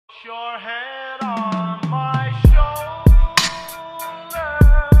your head on my shoulder.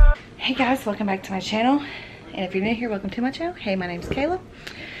 Hey guys, welcome back to my channel. And if you're new here, welcome to my channel. Hey, my name's Kayla.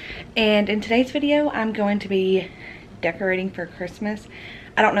 And in today's video, I'm going to be decorating for Christmas.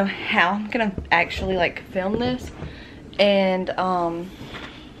 I don't know how I'm gonna actually like film this. And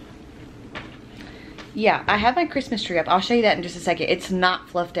yeah, I have my Christmas tree up. I'll show you that in just a second. It's not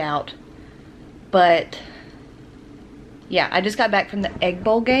fluffed out, but yeah, I just got back from the Egg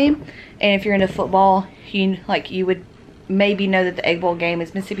Bowl game. And if you're into football, you would maybe know that the Egg Bowl game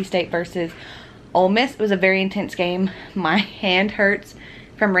is Mississippi State versus Ole Miss. It was a very intense game. My hand hurts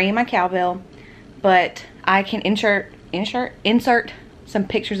from ringing my cowbell, but I can insert some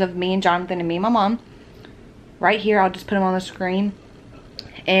pictures of me and Jonathan and me and my mom right here. I'll just put them on the screen,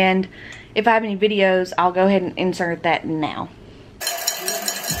 and if I have any videos, I'll go ahead and insert that now.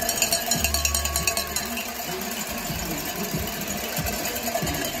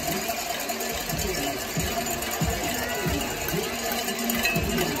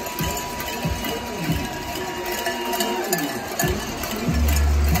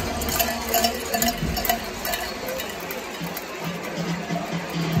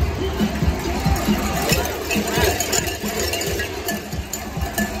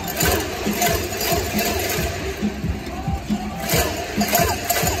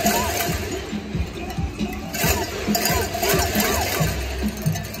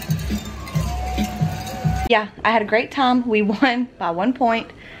 Yeah, I had a great time. We won by 1 point.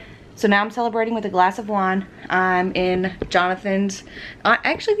 So now I'm celebrating with a glass of wine. I'm in Jonathan's,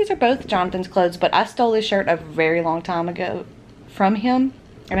 actually these are both Jonathan's clothes, but I stole this shirt a very long time ago from him.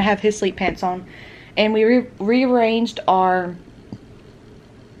 And I have his sleep pants on. And we rearranged our,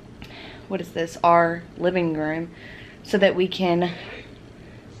 our living room so that we can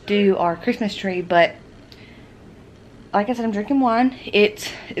do our Christmas tree. But like I said, I'm drinking wine.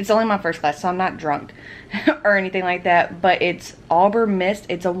 It's only my first glass, so I'm not drunk or anything like that. But it's Auburn Mist.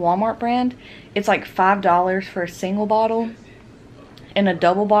 It's a Walmart brand. It's like $5 for a single bottle, and a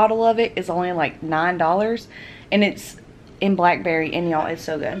double bottle of it is only like $9. And it's in blackberry, and y'all, it's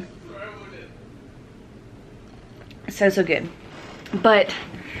so good. So good. But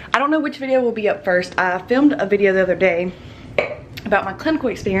I don't know which video will be up first. I filmed a video the other day about my clinical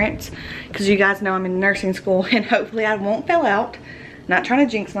experience, because you guys know I'm in nursing school, and hopefully I won't fail out. Not trying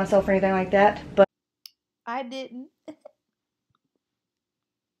to jinx myself or anything like that, but I didn't.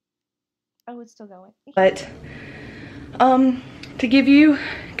 Oh, it's still going. But to give you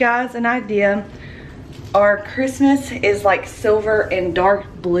guys an idea, our Christmas is like silver and dark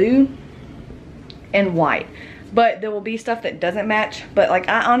blue and white. But there will be stuff that doesn't match. But like,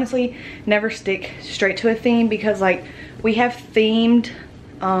 I honestly never stick straight to a theme, because like we have themed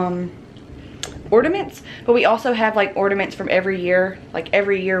ornaments, but we also have like ornaments from every year. Like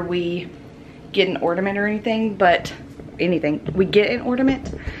every year we get an ornament or anything, we get an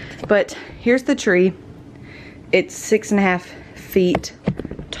ornament. But here's the tree. It's 6.5 feet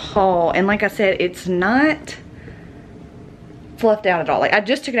tall, and like I said, it's not fluffed out at all. Like I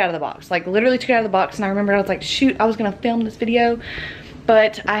just took it out of the box, like literally took it out of the box, and I remembered I was like, shoot, I was gonna film this video.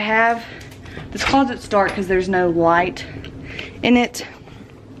 But I have this closet's dark because there's no light in it,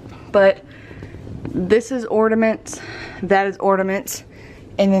 but this is ornaments, that is ornaments,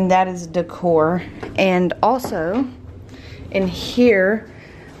 and then that is decor. And also in here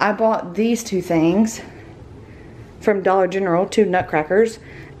I bought these two things from Dollar General, 2 nutcrackers,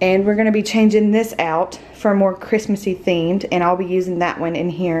 and we're gonna be changing this out for more Christmassy themed, and I'll be using that one in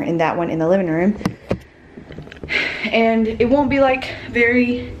here and that one in the living room. And it won't be like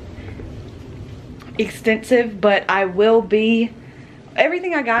very extensive, but I will be,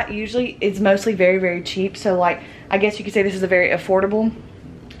 everything I got usually is mostly very, very cheap. So like, I guess you could say this is a very affordable.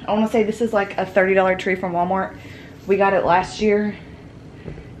 I want to say this is like a $30 tree from Walmart. We got it last year,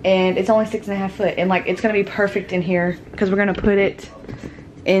 and it's only 6.5 foot, and like it's gonna be perfect in here because we're gonna put it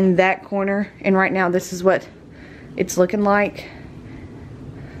in that corner. And right now this is what it's looking like.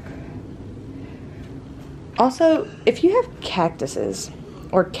 Also, if you have cactuses,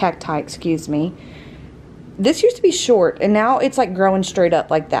 or cacti, excuse me, this used to be short and now it's like growing straight up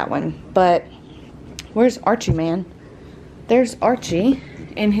like that one. But where's Archie, man? There's Archie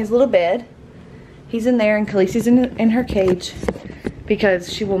in his little bed. He's in there, and Khaleesi's in her cage,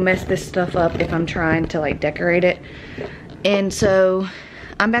 because she will mess this stuff up if I'm trying to like decorate it. And so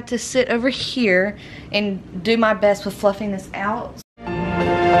I'm about to sit over here and do my best with fluffing this out.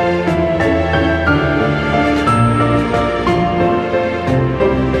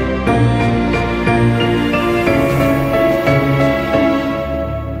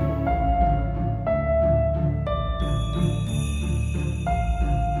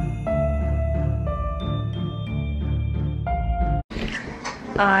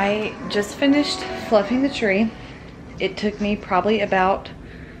 I just finished fluffing the tree. It took me probably about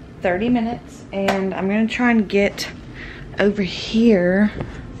 30 minutes, and I'm gonna try and get over here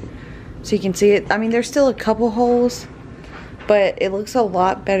so you can see it. I mean, there's still a couple holes, but it looks a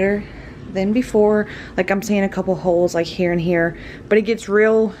lot better than before. Like, I'm seeing a couple holes like here and here, but it gets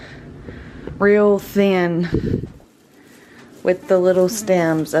real thin with the little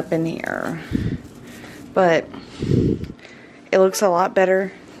stems up in here. But it looks a lot better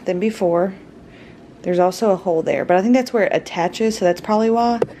than before. There's also a hole there, but I think that's where it attaches, so that's probably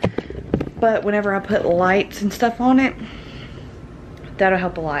why. But whenever I put lights and stuff on it, that'll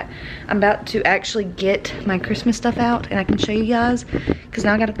help a lot. I'm about to actually get my Christmas stuff out, and I can show you guys, because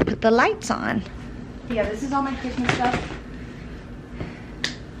now I gotta put the lights on. Yeah, this is all my Christmas stuff.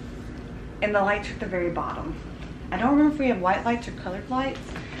 And the lights are at the very bottom. I don't remember if we have white lights or colored lights.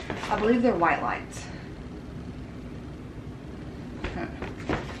 I believe they're white lights.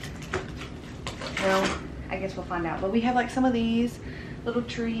 Well, I guess we'll find out. But we have like some of these little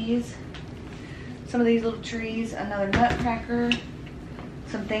trees. Some of these little trees. Another nutcracker.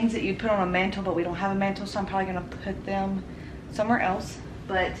 Some things that you put on a mantle, but we don't have a mantle, so I'm probably going to put them somewhere else.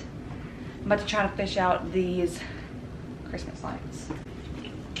 But I'm about to try to fish out these Christmas lights.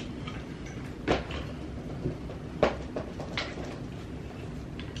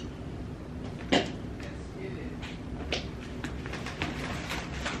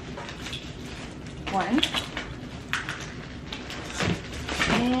 One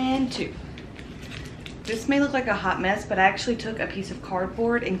and two. This may look like a hot mess, but I actually took a piece of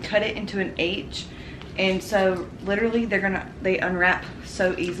cardboard and cut it into an H, and so literally they unwrap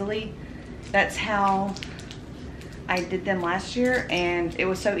so easily. That's how I did them last year, and it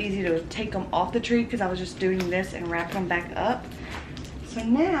was so easy to take them off the tree because I was just doing this and wrapping them back up. So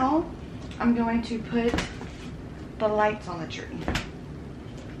now I'm going to put the lights on the tree.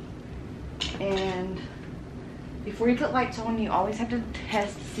 And before you put lights on, you always have to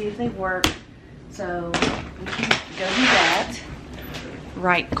test to see if they work. So we can go do that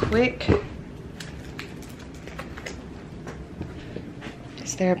right quick.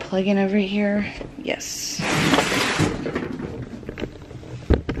 Is there a plug-in over here? Yes.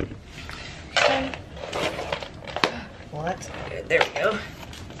 Okay. Well, that's good. There we go.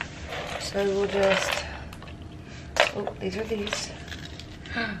 So we'll just, oh, these are these.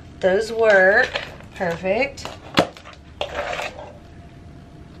 Those work perfect.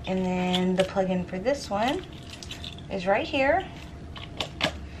 And then the plug-in for this one is right here,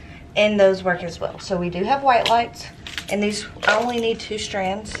 and those work as well. So we do have white lights, and these, I only need 2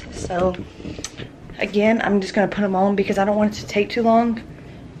 strands. So again, I'm just going to put them on because I don't want it to take too long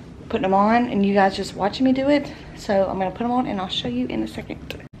putting them on and you guys just watching me do it. So I'm going to put them on and I'll show you in a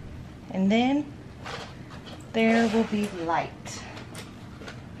second. And then there will be light.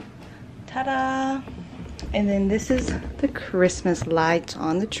 Ta-da! And then this is the Christmas lights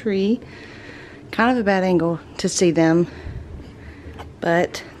on the tree. Kind of a bad angle to see them,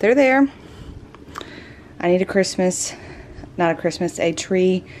 but they're there. I need a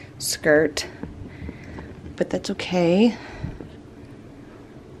tree skirt, but that's okay.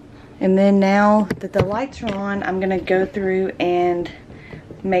 And then now that the lights are on, I'm gonna go through and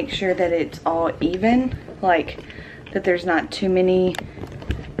make sure that it's all even, like that there's not too many.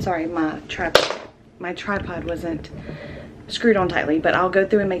 Sorry, my tripod wasn't screwed on tightly, but I'll go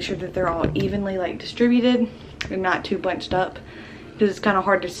through and make sure that they're all evenly like distributed and not too bunched up, because it's kind of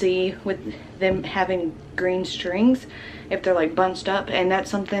hard to see with them having green strings if they're like bunched up. And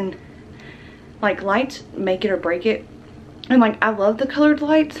that's something, like, lights make it or break it. And like, I love the colored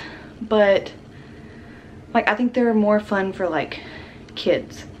lights, but like, I think they're more fun for like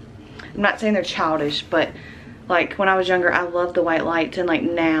kids. I'm not saying they're childish, but like when I was younger, I loved the white lights, and like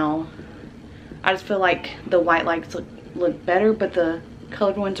now I just feel like the white lights look better, but the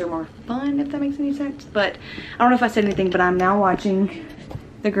colored ones are more fun, if that makes any sense. But I don't know if I said anything, but I'm now watching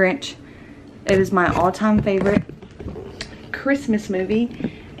The Grinch. It is my all-time favorite Christmas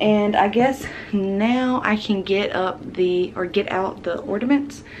movie, and I guess now I can get out the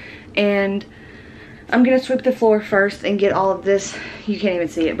ornaments, and I'm gonna sweep the floor first and get all of this. You can't even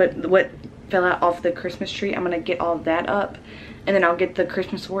see it, but what fell out off the Christmas tree, I'm gonna get all of that up, and then I'll get the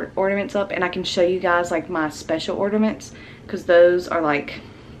Christmas ornaments up, and I can show you guys like my special ornaments, because those are like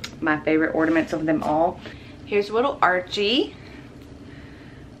my favorite ornaments of them all. Here's little Archie.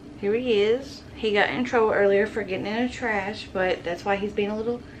 Here he is. He got in trouble earlier for getting in the trash, but that's why he's being a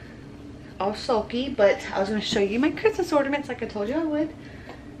little all sulky. But I was going to show you my Christmas ornaments like I told you I would.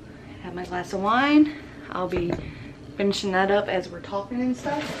 I have my glass of wine. I'll be finishing that up as we're talking and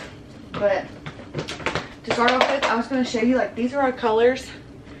stuff. But to start off with, I was going to show you, like, these are our colors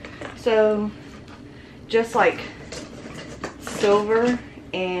So just like silver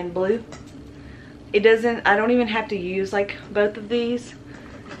and blue. It doesn't, I don't even have to use like both of these.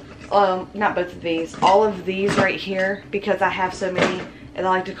 Not both of these, all of these right here, because I have so many, and I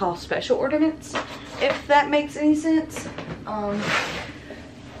like to call special ornaments, if that makes any sense.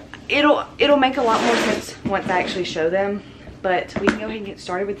 It'll make a lot more sense once I actually show them, but we can go ahead and get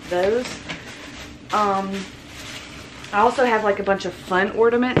started with those. I also have like a bunch of fun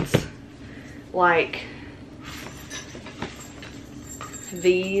ornaments, like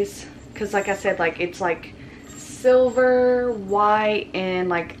these, because like I said, like it's like silver, white, and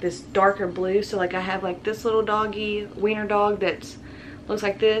like this darker blue. So like I have like this little doggy, wiener dog that's looks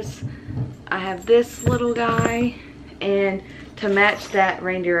like this. I have this little guy, and to match that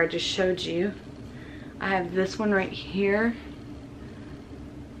reindeer I just showed you, I have this one right here,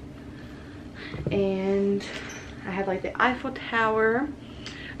 and I have like the Eiffel Tower.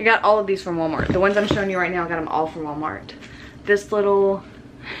 I got all of these from Walmart. The ones I'm showing you right now, I got them all from Walmart. This little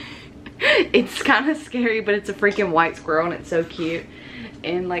it's kind of scary, but it's a freaking white squirrel and it's so cute.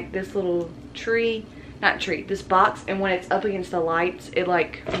 And like this little tree, not tree, this box, and when it's up against the lights, it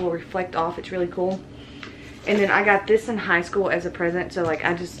like will reflect off. It's really cool. And then I got this in high school as a present, so like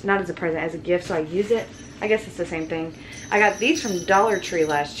I just, not as a present, as a gift, so I use it. I guess it's the same thing. I got these from Dollar Tree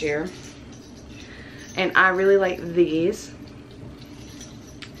last year, and I really like these.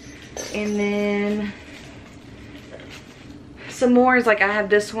 And then some more is like I have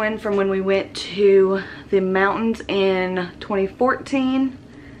this one from when we went to the mountains in 2014.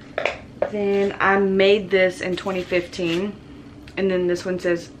 Then I made this in 2015. And then this one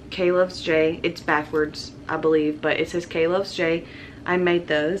says K Loves J. It's backwards, I believe, but it says K Loves J. I made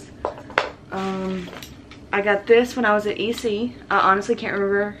those. I got this when I was at EC. I honestly can't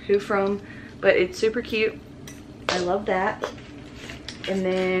remember who from, but it's super cute. I love that. And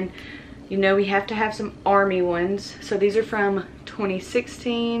then, you know, we have to have some army ones. So these are from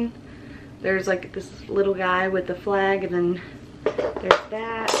 2016. There's like this little guy with the flag, and then there's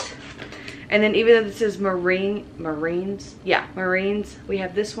that. And then even though this is Marines, yeah, Marines, we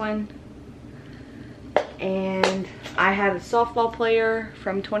have this one. And I have a softball player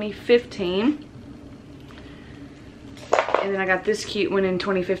from 2015. And then I got this cute one in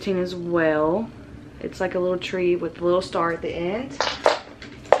 2015 as well. It's like a little tree with a little star at the end.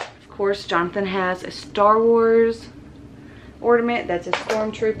 Of course, Jonathan has a Star Wars ornament. That's a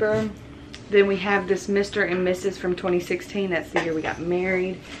stormtrooper. Then we have this Mr. and Mrs. from 2016. That's the year we got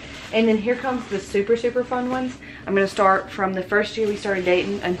married. And then here comes the super fun ones. I'm going to start from the first year we started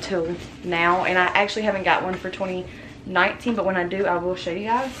dating until now. And I actually haven't got one for 2019, but when I do, I will show you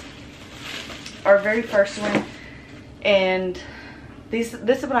guys. Our very first one. And this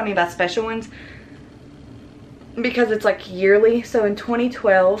is what I mean by special ones, because it's like yearly. So in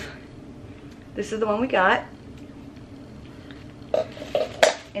 2012, this is the one we got.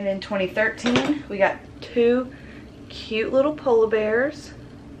 And in 2013, we got two cute little polar bears.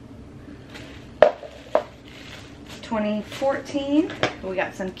 2014, we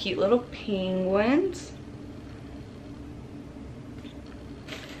got some cute little penguins.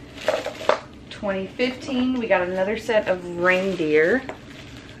 2015, we got another set of reindeer.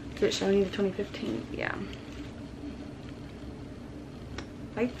 Is it showing you the 2015? Yeah.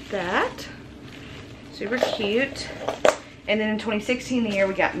 Like that. Super cute. And then in 2016, the year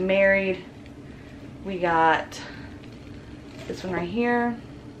we got married, we got this one right here.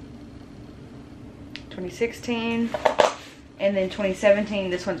 2016. And then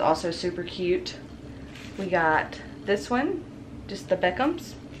 2017, this one's also super cute. We got this one, just the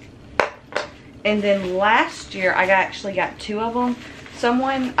Beckhams. And then last year, I actually got two of them.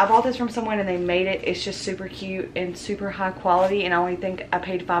 I bought this from someone and they made it. It's just super cute and super high quality, and I only think I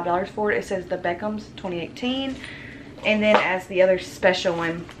paid $5 for it. It says the Beckhams 2018. And then as the other special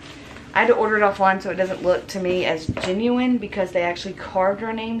one, I had to order it offline so it doesn't look to me as genuine, because they actually carved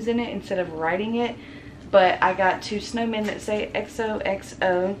our names in it instead of writing it. But I got two snowmen that say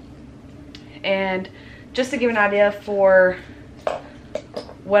XOXO. And just to give an idea for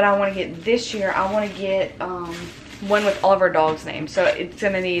what I want to get this year, I want to get one with all of our dogs' names. So it's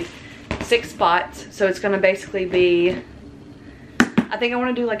going to need 6 spots. So it's going to basically be, I think I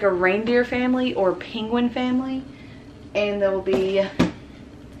want to do like a reindeer family or penguin family. And there will be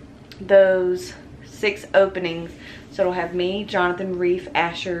those 6 openings. So it'll have me, Jonathan, Reef,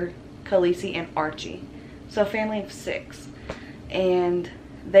 Asher, Khaleesi, and Archie. So a family of 6. And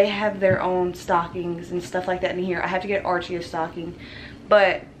they have their own stockings and stuff like that in here. I have to get Archie a stocking.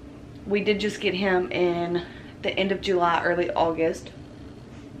 But we did just get him in the end of July, early August.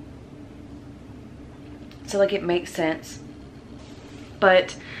 So like it makes sense.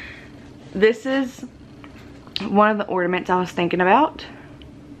 But this is one of the ornaments I was thinking about.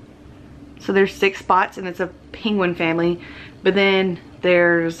 So there's 6 spots and it's a penguin family, but then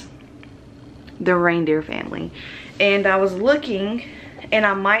there's the reindeer family. And I was looking, and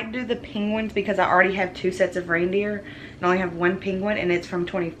I might do the penguins because I already have 2 sets of reindeer and only have 1 penguin, and it's from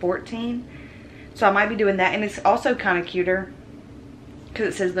 2014. So I might be doing that, and it's also kind of cuter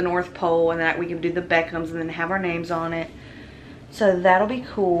because it says the North Pole, and that we can do the Beckhams and then have our names on it. So that'll be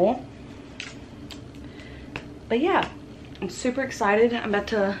cool. But yeah, I'm super excited. I'm about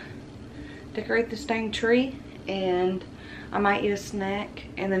to decorate this dang tree, and I might eat a snack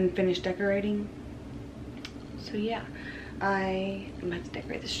and then finish decorating. So yeah, I am about to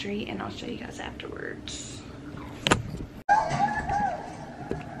decorate this tree, and I'll show you guys afterwards.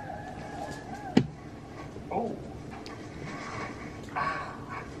 Oh.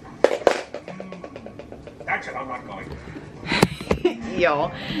 That's it, I'm not going.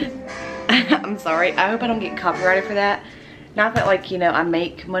 Y'all, I'm sorry. I hope I don't get copyrighted for that. Not that, like, you know, I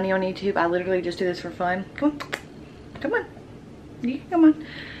make money on YouTube. I literally just do this for fun. Come on. Come on. You can come on.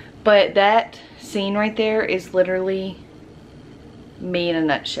 But that scene right there is literally me in a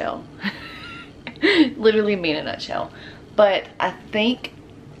nutshell. Literally me in a nutshell. But I think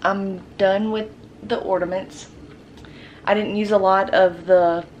I'm done with the ornaments. I didn't use a lot of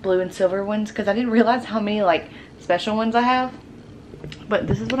the blue and silver ones because I didn't realize how many, like, special ones I have. But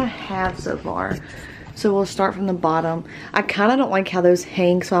this is what I have so far. So we'll start from the bottom. I kind of don't like how those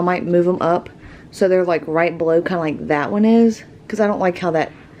hang, so I might move them up so they're like right below, kind of like that one is, because I don't like how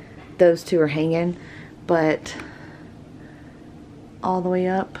those 2 are hanging. But all the way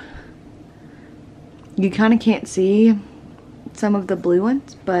up, you kind of can't see some of the blue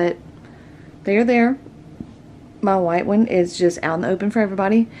ones, but they're there. My white one is just out in the open for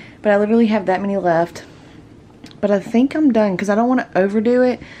everybody, but I literally have that many left. But I think I'm done because I don't want to overdo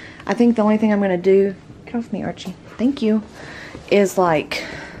it. I think the only thing I'm going to do, get off me, Archie, thank you, is like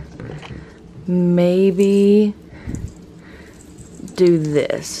maybe do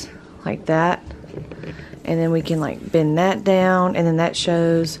this like that, and then we can like bend that down, and then that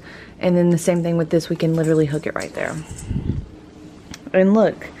shows, and then the same thing with this, we can literally hook it right there. And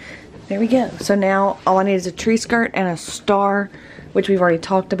look, there we go. So now all I need is a tree skirt and a star, which we've already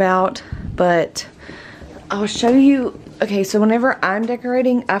talked about, but I'll show you. Okay, so whenever I'm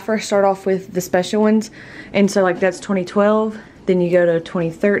decorating, I first start off with the special ones. And so like that's 2012, then you go to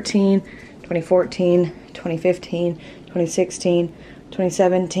 2013, 2014, 2015, 2016,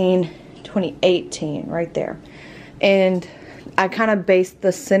 2017, 2018, right there. And I kind of based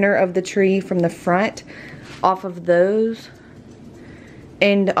the center of the tree from the front off of those.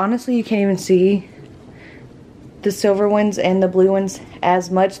 And honestly, you can't even see the silver ones and the blue ones as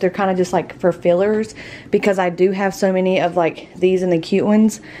much. They're kind of just like for fillers because I do have so many of like these and the cute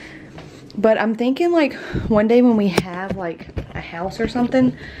ones. But I'm thinking like one day when we have like a house or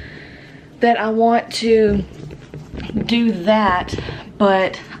something, that I want to do that,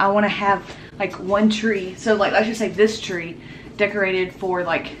 but I want to have like one tree. So like let's just say this tree decorated for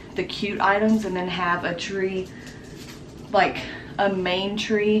like the cute items, and then have a tree, like a main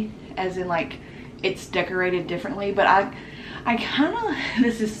tree, as in like it's decorated differently. But I kind of,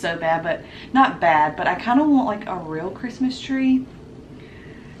 this is so bad, but not bad, but I kind of want like a real Christmas tree,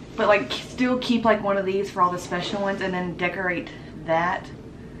 but like still keep like one of these for all the special ones, and then decorate that.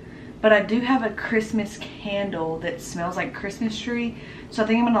 But I do have a Christmas candle that smells like Christmas tree, so I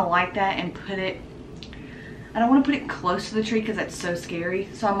think I'm gonna light that and put it, I don't want to put it close to the tree because that's so scary,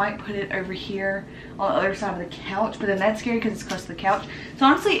 so I might put it over here on the other side of the couch, but then that's scary because it's close to the couch. So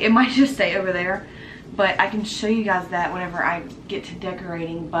honestly, it might just stay over there, but I can show you guys that whenever I get to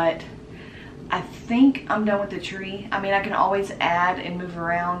decorating. But I think I'm done with the tree. I mean, I can always add and move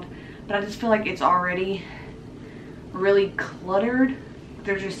around, but I just feel like it's already really cluttered.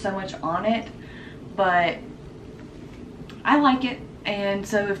 There's just so much on it, but I like it. And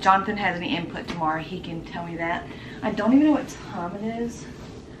so if Jonathan has any input tomorrow, he can tell me that. I don't even know what time it is.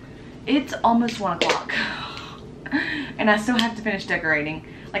 It's almost 1 o'clock. And I still have to finish decorating.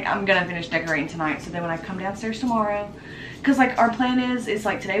 Like, I'm gonna finish decorating tonight, so then when I come downstairs tomorrow, because like our plan is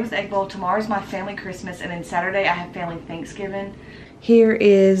like today was the egg bowl, tomorrow's my family Christmas, and then Saturday I have family Thanksgiving. Here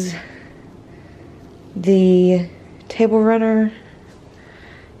is the table runner,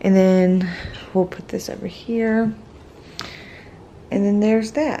 and then we'll put this over here. And then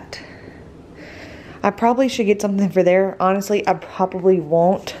there's that. I probably should get something for there. Honestly, I probably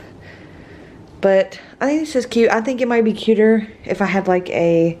won't. But I think it's just cute. I think it might be cuter if I had like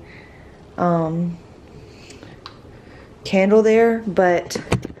a candle there. But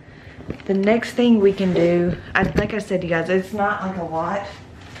the next thing we can do, like I said, you guys, it's not like a lot.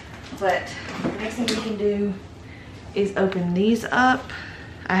 But the next thing we can do is open these up.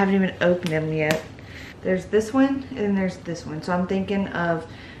 I haven't even opened them yet. There's this one and then there's this one. So I'm thinking of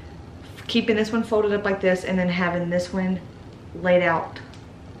keeping this one folded up like this and then having this one laid out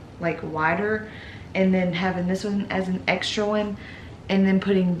like wider, and then having this one as an extra one, and then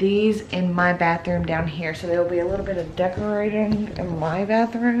putting these in my bathroom down here. So there'll be a little bit of decorating in my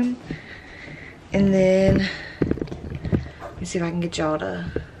bathroom. And then, let me see if I can get y'all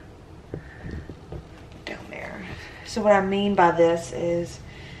to down there. So what I mean by this is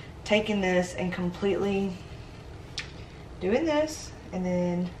taking this and completely doing this and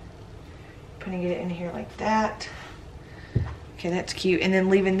then putting it in here like that. Okay, that's cute. And then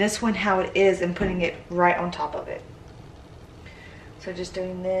leaving this one how it is and putting it right on top of it. So just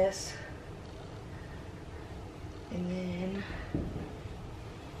doing this. And then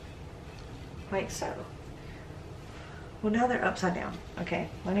like so. Well, now they're upside down. Okay,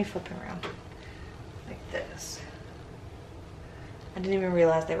 let me flip them around. Like this. I didn't even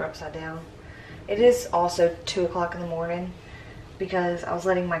realize they were upside down. It is also 2 o'clock in the morning because I was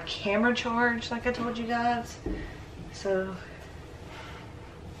letting my camera charge like I told you guys. So,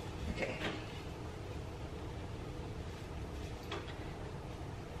 okay.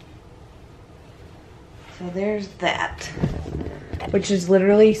 So there's that, which is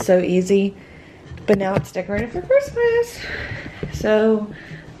literally so easy, but now it's decorated for Christmas. So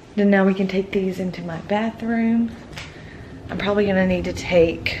then now we can take these into my bathroom. I'm probably gonna need to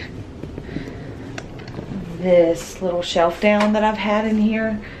take this little shelf down that I've had in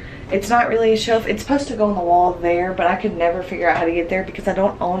here. It's not really a shelf. It's supposed to go on the wall there, but I could never figure out how to get there because I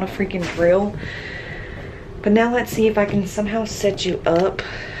don't own a freaking drill. But now let's see if I can somehow set you up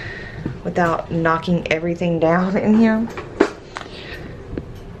without knocking everything down in here.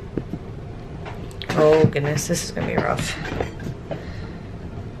 Oh goodness, this is gonna be rough.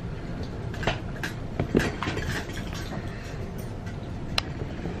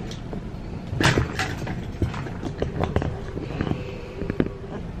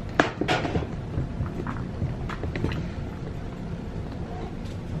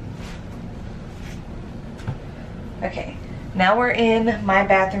 Okay, now we're in my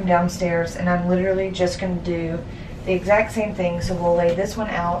bathroom downstairs and I'm literally just gonna do the exact same thing. So we'll lay this one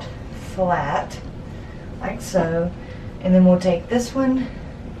out flat, like so, and then we'll take this one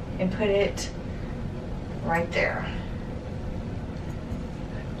and put it right there.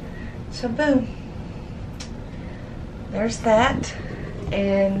 So boom, there's that.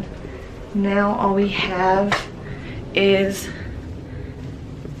 And now all we have is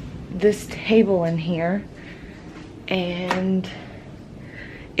this table in here. And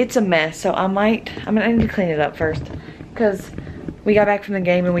it's a mess, so I need to clean it up first because we got back from the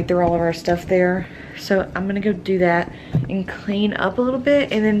game and we threw all of our stuff there. So I'm gonna go do that and clean up a little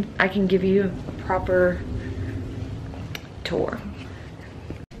bit, and then I can give you a proper tour.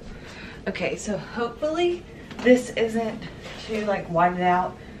 Okay, so hopefully this isn't too like whited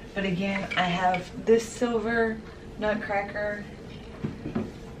out, but again, I have this silver nutcracker,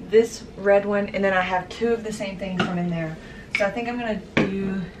 this red one, and then I have 2 of the same thing from in there. So I think I'm gonna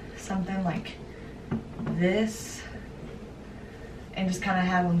do something like this and just kind of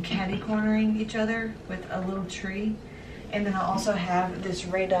have them catty cornering each other with a little tree. And then I also have this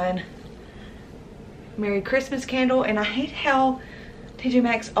Ray Dunn Merry Christmas candle, and I hate how TJ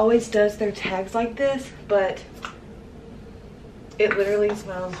Maxx always does their tags like this, but it literally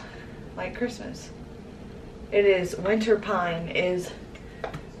smells like Christmas. It is winter pine is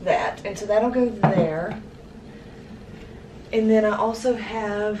that, and so that'll go there. And then I also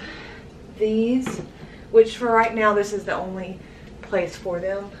have these, which for right now this is the only place for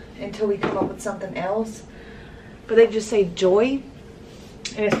them until we come up with something else, but they just say joy,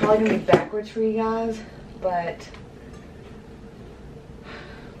 and it's probably gonna be backwards for you guys, but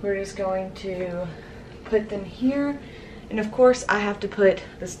we're just going to put them here. And of course I have to put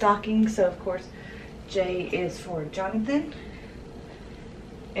the stocking, so of course J is for Jonathan,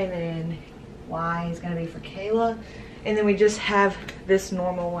 and then Y is going to be for Kayla, and then we just have this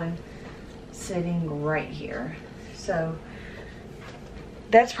normal one sitting right here. So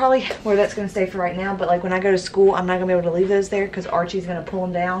that's probably where that's going to stay for right now, but like when I go to school I'm not going to be able to leave those there because Archie's going to pull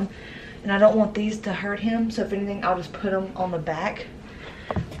them down, and I don't want these to hurt him, so if anything I'll just put them on the back.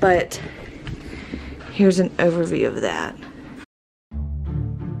 But here's an overview of that.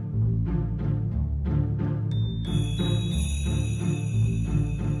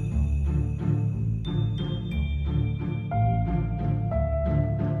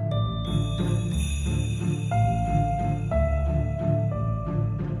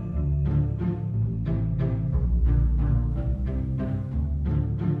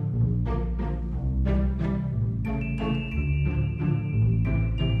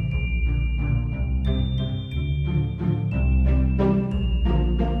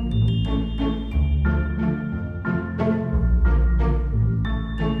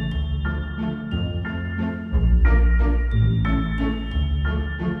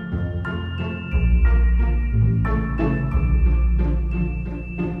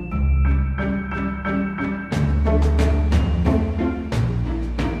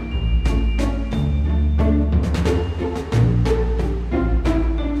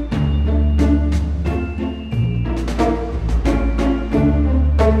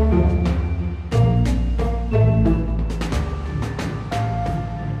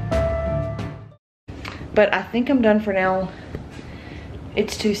 But I think I'm done for now.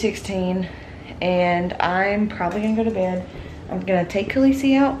 It's 2:16 and I'm probably gonna go to bed. I'm gonna take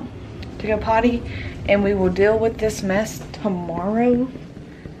Khaleesi out to go potty and we will deal with this mess tomorrow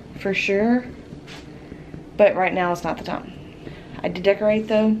for sure. But right now it's not the time. I did decorate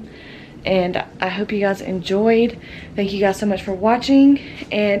though, and I hope you guys enjoyed. Thank you guys so much for watching,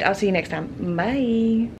 and I'll see you next time. Bye.